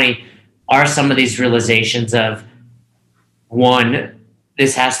 2020 are some of these realizations of, one,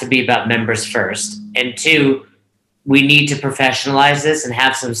 this has to be about members first, and two, we need to professionalize this and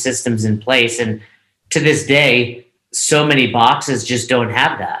have some systems in place. And to this day, so many boxes just don't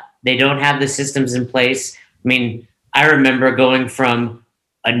have that. They don't have the systems in place. I mean, I remember going from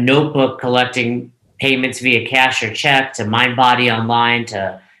a notebook collecting payments via cash or check to MindBody Online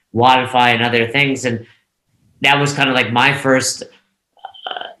to Wodify and other things. And that was kind of like my first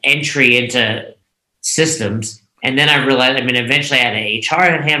entry into systems. And then I realized, eventually I had an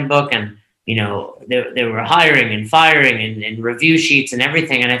HR handbook, and, they were hiring and firing and review sheets and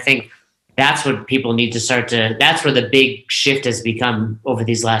everything. And I think that's what people need to that's where the big shift has become over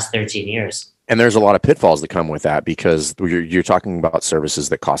these last 13 years. And there's a lot of pitfalls that come with that, because you're talking about services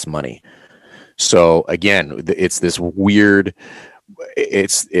that cost money. So again, it's this weird,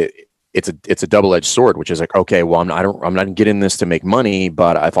 it's a double-edged sword, which is like, okay, well, I'm not getting this to make money,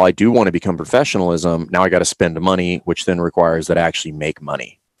 but if I do want to become professionalism, now I got to spend money, which then requires that I actually make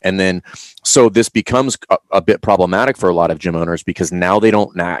money. And then, so this becomes a bit problematic for a lot of gym owners, because now they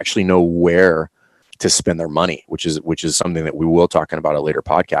don't actually know where to spend their money, which is something that we will talk about a later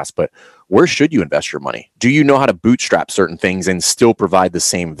podcast. But where should you invest your money? Do you know how to bootstrap certain things and still provide the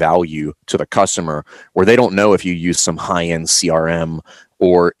same value to the customer, where they don't know if you use some high-end CRM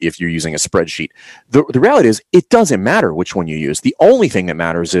or if you're using a spreadsheet? The reality is, it doesn't matter which one you use. The only thing that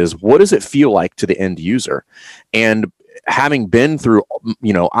matters is, what does it feel like to the end user? And having been through,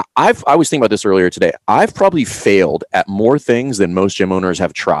 I was thinking about this earlier today. I've probably failed at more things than most gym owners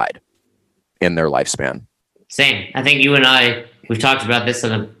have tried in their lifespan. Same. I think you and I, we've talked about this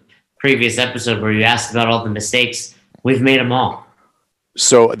in a previous episode where you asked about all the mistakes. We've made them all.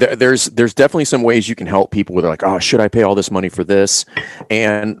 So there's definitely some ways you can help people with, like, oh, should I pay all this money for this?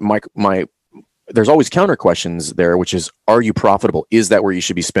 And there's always counter questions there, which is, are you profitable? Is that where you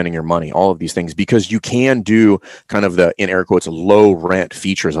should be spending your money? All of these things, because you can do kind of the, in air quotes, low rent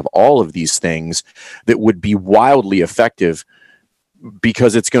features of all of these things that would be wildly effective,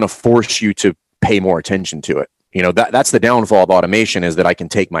 because it's going to force you to pay more attention to it. That's the downfall of automation, is that I can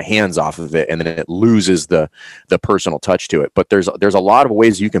take my hands off of it and then it loses the personal touch to it. But there's a lot of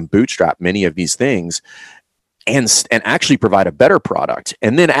ways you can bootstrap many of these things and actually provide a better product.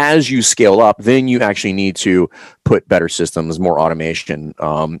 And then as you scale up, then you actually need to put better systems, more automation.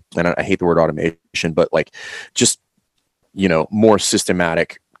 And I hate the word automation, but like just, more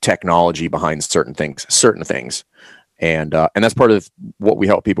systematic technology behind certain things. And that's part of what we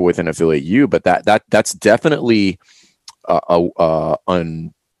help people with in Affiliate U. But that's definitely how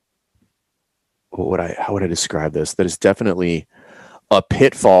would I describe this? That is definitely a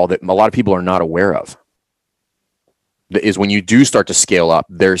pitfall that a lot of people are not aware of. Is when you do start to scale up,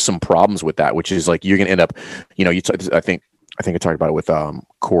 there's some problems with that, which is like, you're going to end up, I think I talked about it with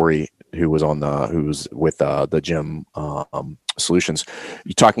Corey, who was with the Gym Solutions.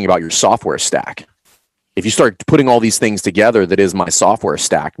 You're talking about your software stack. If you start putting all these things together, that is my software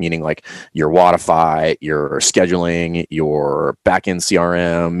stack, meaning like your Wodify, your scheduling, your backend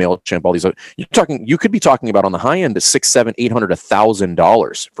CRM, MailChimp, all these. You could be talking about on the high end, $600, $700, $800,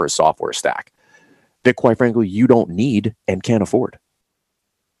 $1,000 for a software stack that, quite frankly, you don't need and can't afford.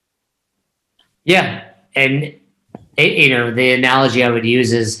 Yeah, and the analogy I would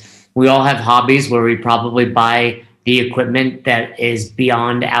use is, we all have hobbies where we probably buy the equipment that is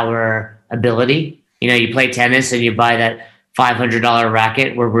beyond our ability. You play tennis and you buy that $500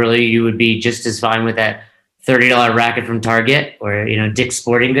 racket, where really you would be just as fine with that $30 racket from Target or, Dick's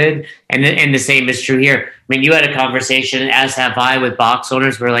Sporting Good. And the same is true here. I mean, you had a conversation, as have I, with box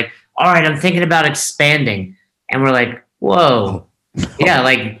owners. We're like, all right, I'm thinking about expanding. And we're like, whoa, yeah,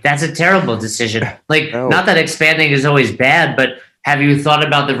 like that's a terrible decision. Like, not that expanding is always bad, but have you thought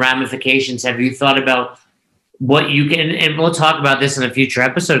about the ramifications? Have you thought about what you can, and we'll talk about this in a future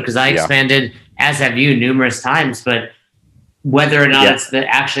episode, because I expanded, as have you, numerous times, but whether or not it's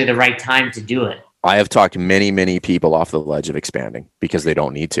actually the right time to do it. I have talked many, many people off the ledge of expanding because they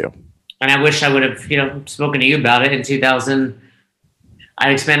don't need to. And I wish I would have, spoken to you about it in 2000. I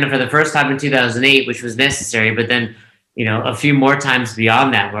expanded for the first time in 2008, which was necessary, but then, a few more times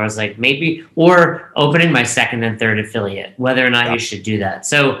beyond that, where I was like, maybe, or opening my second and third affiliate, whether or not you should do that.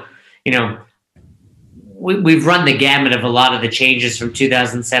 So, we've run the gamut of a lot of the changes from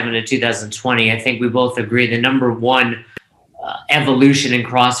 2007 to 2020. I think we both agree the number one evolution in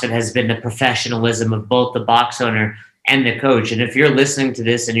CrossFit has been the professionalism of both the box owner and the coach. And if you're listening to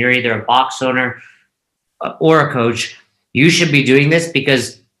this and you're either a box owner or a coach, you should be doing this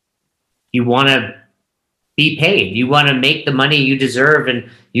because you want to be paid. You want to make the money you deserve, and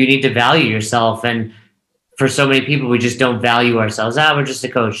you need to value yourself. And for so many people, we just don't value ourselves. We're just a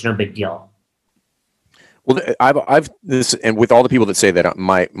coach, no big deal. Well, I've this, and with all the people that say that,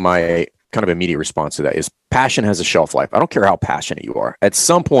 my kind of immediate response to that is, passion has a shelf life. I don't care how passionate you are. At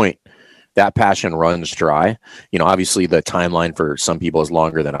some point, that passion runs dry. Obviously the timeline for some people is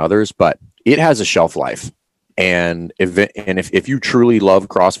longer than others, but it has a shelf life. And if you truly love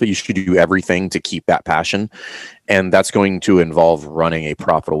CrossFit, you should do everything to keep that passion. And that's going to involve running a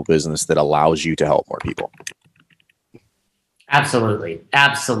profitable business that allows you to help more people. Absolutely.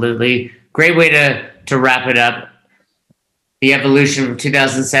 Absolutely. Great way to wrap it up. The evolution from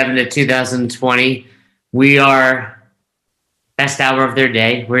 2007 to 2020. We are Best Hour of Their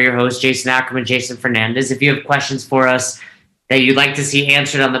Day. We're your hosts, Jason Ackerman, Jason Fernandez. If you have questions for us that you'd like to see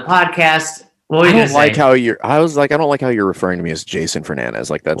answered on the podcast, what would you say? I don't like how you're referring to me as Jason Fernandez.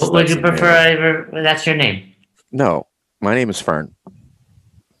 Like that's. What would you prefer? That's your name. No, my name is Fern.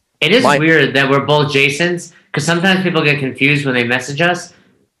 It is weird that we're both Jasons, because sometimes people get confused when they message us,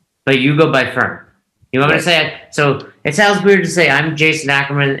 but you go by Fern. You want me to say it? So it sounds weird to say I'm Jason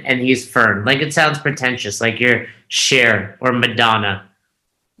Ackerman and he's Fern. Like it sounds pretentious, like you're Cher or Madonna.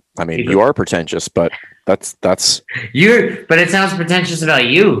 I mean, you are pretentious, but that's but it sounds pretentious about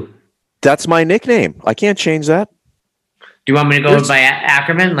you. That's my nickname. I can't change that. Do you want me to go by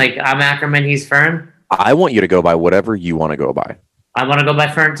Ackerman? Like I'm Ackerman, he's Fern? I want you to go by whatever you want to go by. I want to go by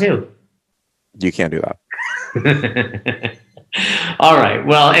Fern too. You can't do that. All right.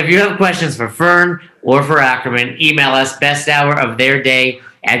 Well, if you have questions for Fern or for Ackerman, email us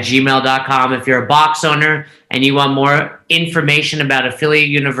besthouroftheirday@gmail.com. If you're a box owner and you want more information about Affiliate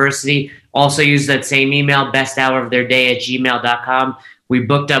University, also use that same email, besthouroftheirday@gmail.com. We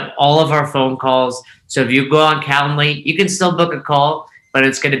booked up all of our phone calls. So if you go on Calendly, you can still book a call, but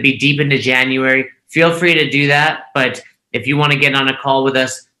it's going to be deep into January. Feel free to do that. But if you want to get on a call with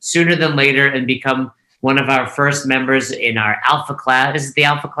us sooner than later and become one of our first members in our Alpha class. Is it the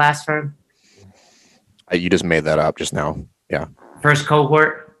Alpha class, Fern? You just made that up just now. Yeah. First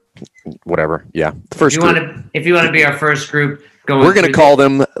cohort? Whatever. Yeah. The first if you want to be our first group, we're going to call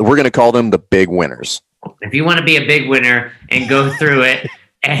them the big winners. If you want to be a big winner and go through it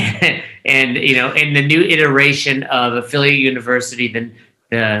and you know, in the new iteration of Affiliate University, then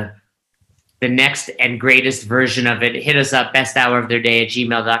the next and greatest version of it, hit us up,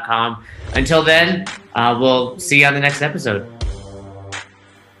 besthouroftheirday@gmail.com. Until then, we'll see you on the next episode.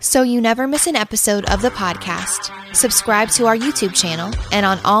 So you never miss an episode of the podcast, subscribe to our YouTube channel and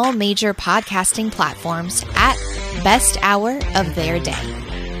on all major podcasting platforms at Best Hour of Their Day.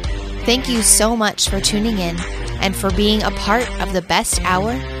 Thank you so much for tuning in and for being a part of the best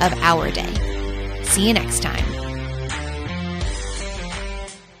hour of our day. See you next time.